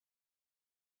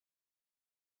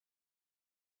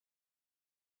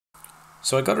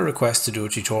So I got a request to do a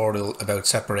tutorial about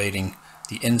separating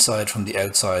the inside from the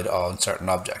outside on certain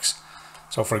objects.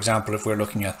 So for example, if we're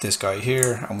looking at this guy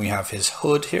here and we have his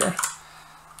hood here,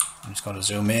 I'm just going to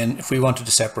zoom in. If we wanted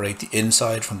to separate the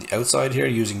inside from the outside here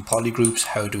using polygroups,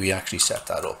 how do we actually set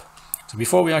that up? So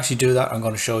before we actually do that, I'm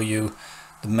going to show you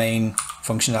the main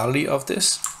functionality of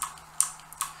this.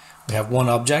 We have one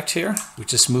object here,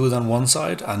 which is smooth on one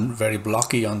side and very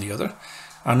blocky on the other.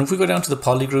 And if we go down to the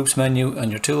Polygroups menu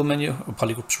and your tool menu, or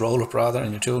Polygroups roll up rather,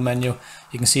 in your tool menu,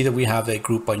 you can see that we have a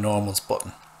Group by Normals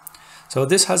button. So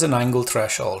this has an angle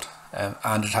threshold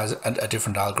and it has a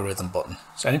different algorithm button.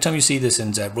 So anytime you see this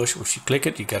in ZBrush, if you click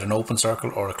it, you get an open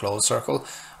circle or a closed circle.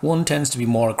 One tends to be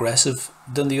more aggressive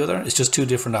than the other. It's just two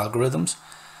different algorithms.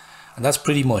 And that's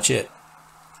pretty much it.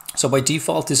 So by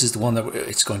default, this is the one that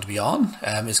it's going to be on.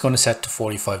 It's going to set to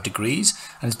 45 degrees.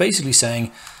 And it's basically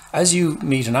saying, as you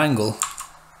meet an angle,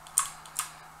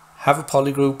 have a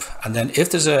polygroup, and then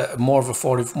if there's more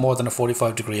than a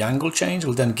 45 degree angle change,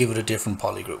 we'll then give it a different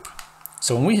polygroup.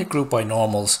 So when we hit Group by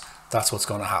Normals, that's what's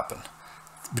going to happen.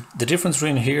 The difference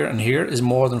between here and here is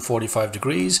more than 45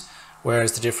 degrees,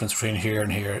 whereas the difference between here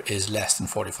and here is less than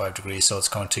 45 degrees, so it's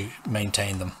going to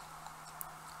maintain them.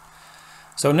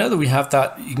 So now that we have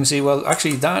that, you can see, well,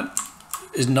 actually that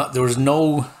is not, there is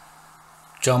no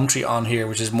geometry on here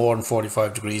which is more than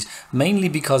 45 degrees, mainly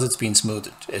because it's been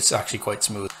smoothed. It's actually quite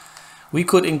smooth. We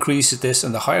could increase this,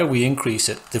 and the higher we increase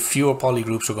it, the fewer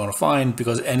polygroups we're going to find,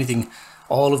 because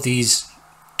all of these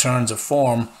turns of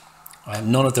form,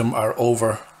 none of them are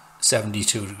over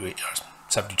 72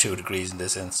 degrees in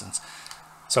this instance.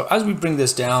 So as we bring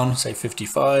this down, say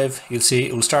 55, you'll see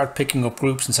it will start picking up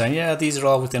groups and saying, yeah, these are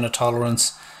all within a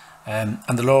tolerance. And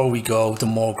the lower we go, the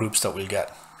more groups that we'll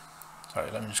get.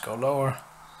 Sorry, let me just go lower.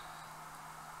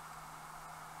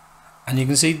 And you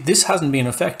can see this hasn't been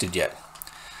affected yet.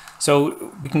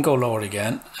 So we can go lower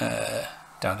again,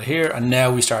 down to here, and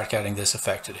now we start getting this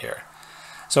affected here.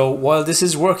 So while this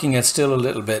is working, it's still a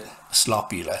little bit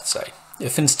sloppy, let's say.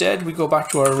 If instead we go back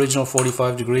to our original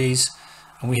 45 degrees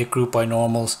and we hit Group by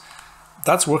Normals,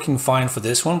 that's working fine for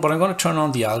this one, but I'm going to turn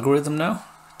on the algorithm now,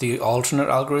 the alternate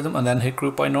algorithm, and then hit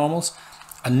Group by Normals.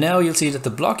 And now you'll see that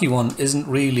the blocky one isn't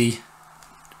really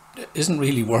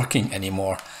working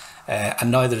anymore.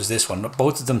 And neither is this one.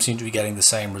 Both of them seem to be getting the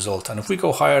same result, and if we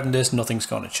go higher than this, nothing's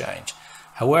going to change.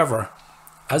 However,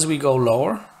 as we go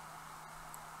lower,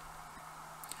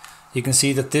 you can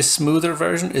see that this smoother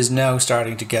version is now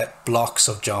starting to get blocks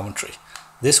of geometry.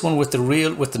 This one with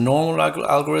the normal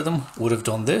algorithm would have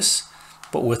done this,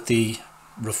 but with the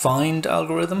refined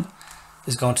algorithm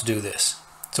is going to do this.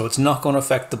 So it's not going to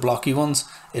affect the blocky ones,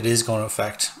 it is going to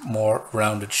affect more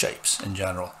rounded shapes in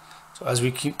general. So as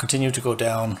we continue to go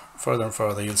down further and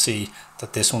further, you'll see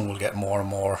that this one will get more and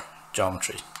more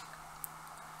geometry.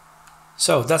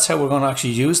 So that's how we're going to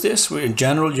actually use this. In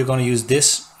general, you're going to use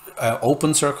this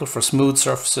open circle for smooth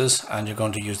surfaces, and you're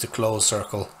going to use the closed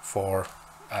circle for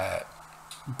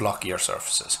blockier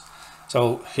surfaces.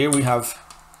 So here we have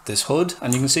this hood,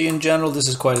 and you can see in general this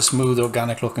is quite a smooth,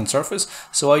 organic looking surface.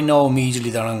 So I know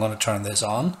immediately that I'm going to turn this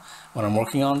on when I'm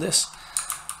working on this.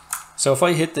 So if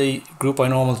I hit the Group by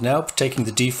Normals now, taking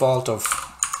the default of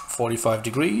 45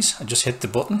 degrees, and just hit the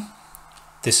button,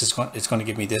 it's going to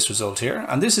give me this result here.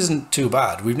 And this isn't too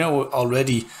bad. We've now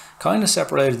already kind of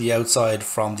separated the outside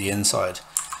from the inside,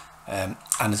 and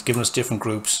it's given us different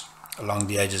groups along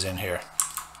the edges in here.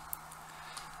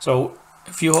 So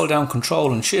if you hold down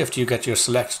Control and Shift, you get your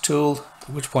select tool, at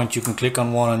which point you can click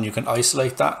on one and you can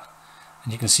isolate that.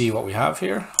 And you can see what we have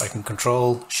here. I can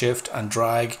Control, Shift and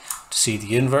drag to see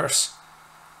the inverse.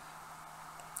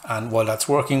 And while that's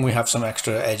working, we have some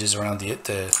extra edges around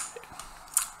the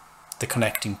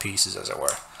connecting pieces, as it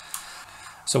were.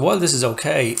 So while this is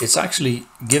okay, it's actually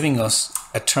giving us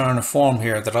a turn of form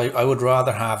here that I would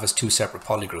rather have as two separate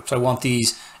polygroups. I want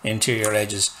these interior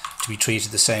edges to be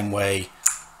treated the same way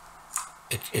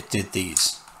it did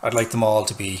these. I'd like them all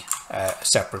to be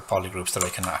separate polygroups that I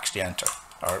can actually enter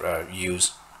or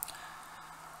use.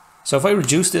 So if I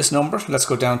reduce this number, let's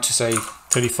go down to say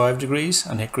 35 degrees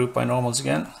and hit Group by Normals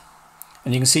again.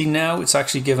 And you can see now it's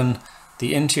actually given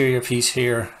the interior piece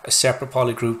here a separate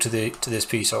polygroup to this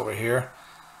piece over here.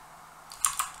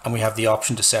 And we have the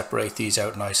option to separate these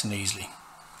out nice and easily.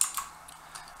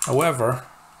 However,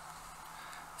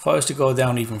 if I was to go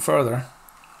down even further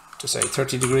to say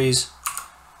 30 degrees,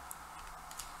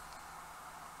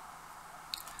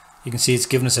 you can see it's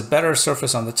given us a better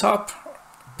surface on the top,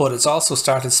 but it's also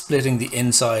started splitting the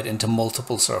inside into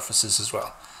multiple surfaces as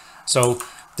well. So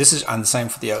this is, and the same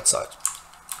for the outside.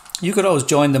 You could always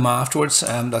join them afterwards,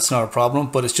 that's not a problem,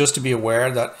 but it's just to be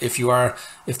aware that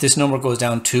if this number goes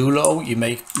down too low, you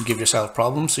may give yourself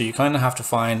problems. So you kind of have to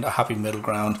find a happy middle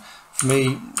ground. For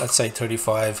me, let's say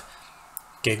 35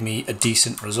 gave me a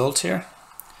decent result here.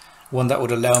 One that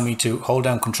would allow me to hold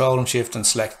down Control and Shift and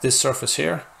select this surface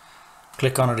here,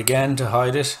 click on it again to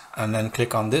hide it, and then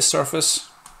click on this surface,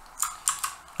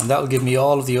 and that will give me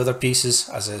all of the other pieces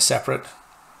as separate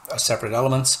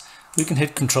elements. We can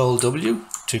hit Control W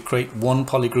to create one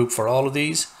polygroup for all of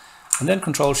these, and then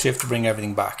Control Shift to bring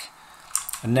everything back.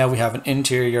 And now we have an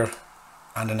interior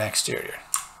and an exterior.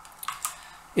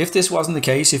 If this wasn't the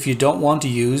case, if you don't want to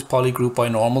use polygroup by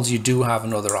normals, you do have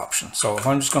another option. So if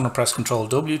I'm just going to press Control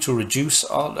W to reduce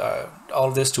all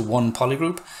of this to one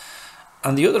polygroup,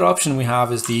 and the other option we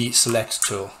have is the Select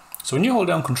tool. So when you hold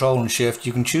down Control and Shift,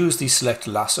 you can choose the Select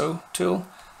Lasso tool,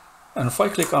 and if I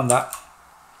click on that,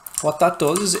 what that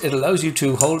does is it allows you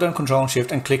to hold down Control and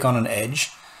Shift and click on an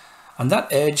edge, and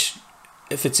that edge,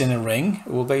 if it's in a ring,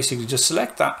 it will basically just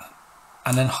select that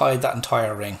and then hide that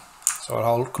entire ring. So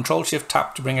I'll hold Control Shift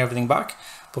tap to bring everything back,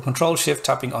 but Control Shift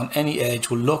tapping on any edge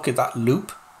will look at that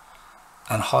loop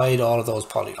and hide all of those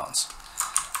polygons.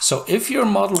 So if your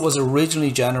model was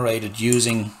originally generated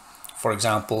using, for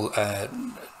example,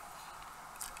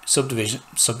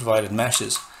 subdivided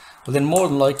meshes, well then more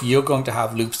than likely you're going to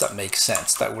have loops that make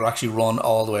sense, that will actually run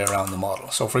all the way around the model.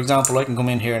 So for example, I can come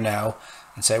in here now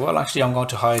and say, well actually I'm going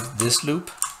to hide this loop,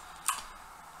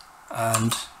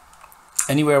 and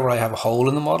anywhere where I have a hole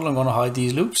in the model I'm going to hide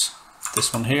these loops.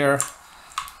 This one here,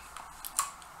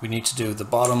 we need to do the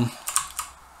bottom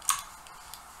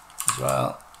as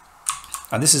well,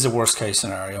 and this is a worst case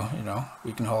scenario, you know,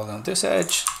 we can hold down this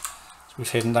edge, so we've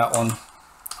hidden that one,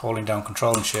 holding down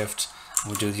Control and Shift.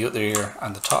 We'll do the other ear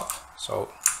and the top. So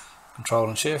Control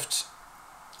and Shift,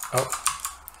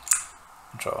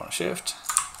 Control and Shift,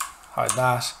 hide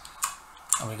that,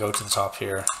 and we go to the top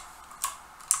here.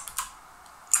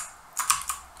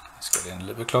 Let's get in a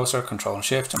little bit closer, Control and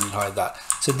Shift, and we'll hide that.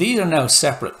 So these are now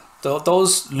separate.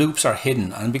 Those loops are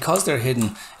hidden, and because they're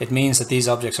hidden, it means that these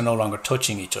objects are no longer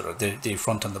touching each other, the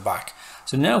front and the back.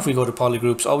 So now if we go to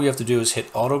polygroups, all we have to do is hit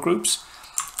auto groups,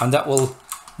 and that will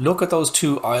look at those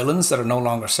two islands that are no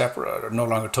longer separate or no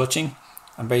longer touching,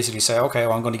 and basically say, okay,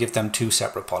 well, I'm going to give them two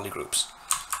separate polygroups.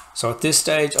 So at this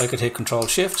stage I could hit Control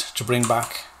Shift to bring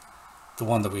back the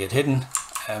one that we had hidden,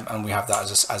 and we have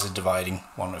that as a dividing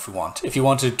one if we want. If you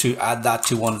wanted to add that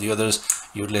to one of the others,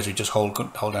 you would literally just hold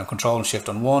down Control and Shift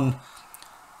on one,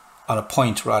 on a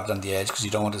point rather than the edge, because you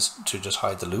don't want to just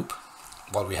hide the loop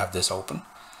while we have this open.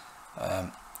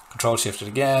 Control Shift it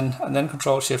again, and then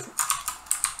Control Shift,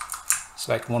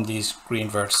 select one of these green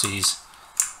vertices,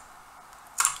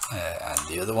 and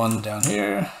the other one down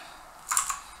here,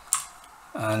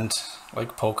 and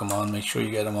like Pokemon, make sure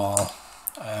you get them all,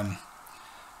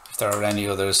 if there are any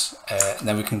others, and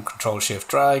then we can Control Shift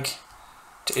drag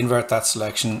to invert that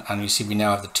selection, and you see we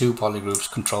now have the two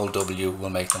polygroups. Control W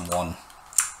will make them one,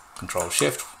 Control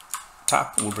Shift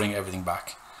tap will bring everything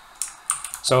back.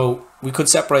 So we could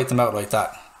separate them out like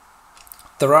that.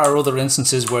 There are other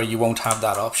instances where you won't have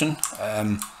that option.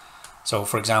 So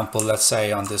for example, let's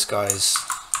say on this guy's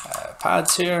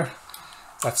pads here,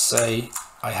 let's say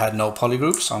I had no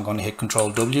polygroups, so I'm going to hit Control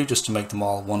W just to make them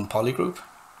all one polygroup.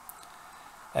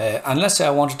 And let's say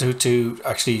I wanted to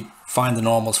actually find the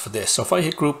normals for this. So if I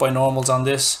hit Group by Normals on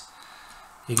this,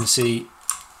 you can see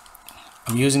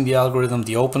I'm using the algorithm,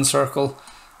 the open circle,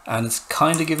 and it's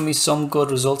kind of giving me some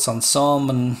good results on some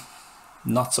and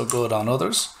not so good on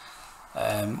others.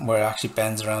 Where it actually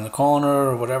bends around the corner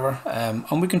or whatever,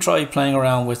 and we can try playing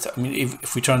around with, I mean,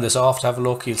 if we turn this off to have a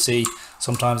look, you'll see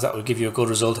sometimes that will give you a good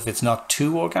result if it's not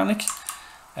too organic,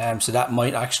 so that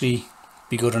might actually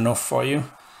be good enough for you.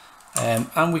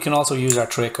 And we can also use our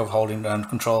trick of holding down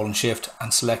Control and Shift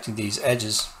and selecting these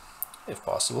edges if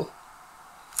possible,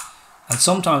 and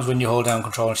sometimes when you hold down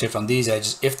Control and Shift on these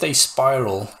edges, if they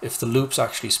spiral, if the loops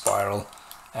actually spiral,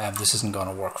 this isn't going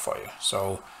to work for you.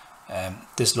 So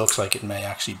this looks like it may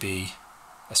actually be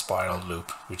a spiral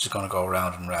loop, which is going to go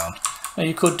round and round. Now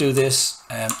you could do this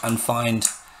and find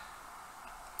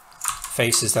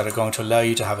faces that are going to allow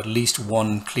you to have at least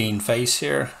one clean face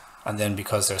here, and then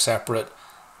because they're separate,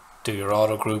 do your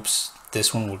auto groups.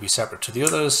 This one will be separate to the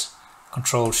others.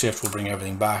 Control Shift will bring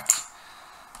everything back,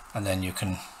 and then you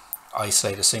can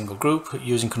isolate a single group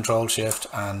using Control Shift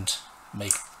and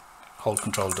hold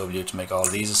Control W to make all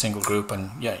of these a single group.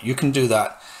 And yeah, you can do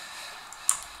that.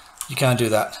 You can do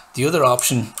that. The other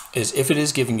option is if it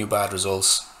is giving you bad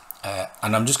results,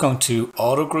 and I'm just going to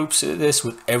auto group this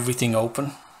with everything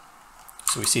open.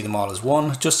 So we see them all as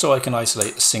one, just so I can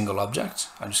isolate a single object.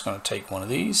 I'm just going to take one of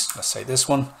these, let's say this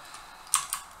one.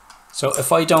 So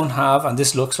if I don't have, and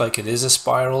this looks like it is a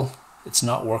spiral, it's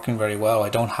not working very well, I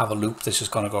don't have a loop that's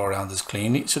just going to go around this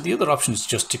cleanly. So the other option is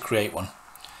just to create one.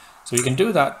 So you can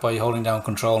do that by holding down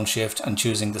Control and Shift and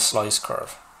choosing the slice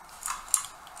curve.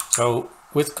 So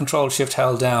with Control Shift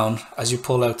held down, as you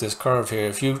pull out this curve here,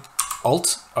 if you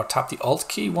Alt or tap the Alt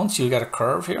key once, you'll get a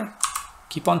curve here.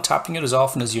 Keep on tapping it as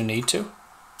often as you need to.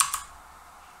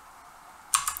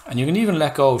 And you can even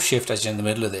let go of Shift as you're in the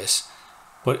middle of this.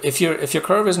 But if your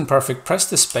curve isn't perfect, press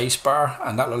the space bar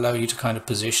and that will allow you to kind of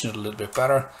position it a little bit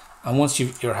better. And once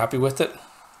you're happy with it,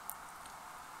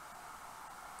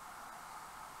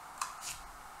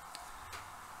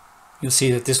 you'll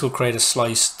see that this will create a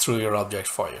slice through your object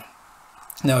for you.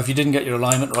 Now if you didn't get your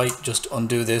alignment right, just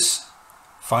undo this,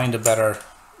 find a better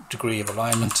degree of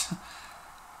alignment.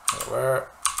 There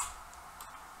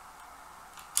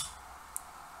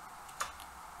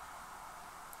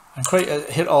and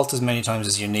hit Alt as many times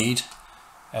as you need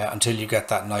until you get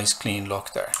that nice clean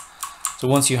look there. So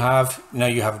once you have, now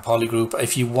you have a polygroup.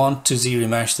 If you want to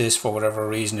ZRemesh this for whatever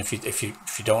reason, if you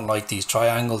don't like these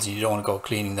triangles and you don't want to go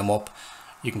cleaning them up,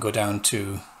 you can go down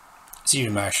to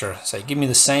ZRemesher, say give me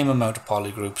the same amount of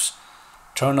polygroups,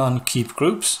 turn on keep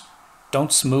groups,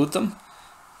 don't smooth them,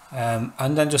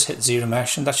 and then just hit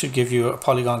ZRemesh, and that should give you a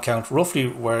polygon count roughly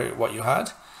what you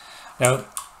had. Now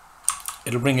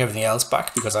it'll bring everything else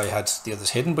back because I had the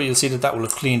others hidden, but you'll see that will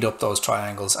have cleaned up those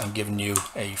triangles and given you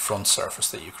a front surface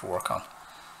that you could work on.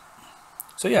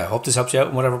 So yeah, I hope this helps you out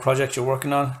in whatever project you're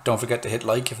working on. Don't forget to hit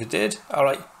like if it did.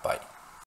 Alright, bye.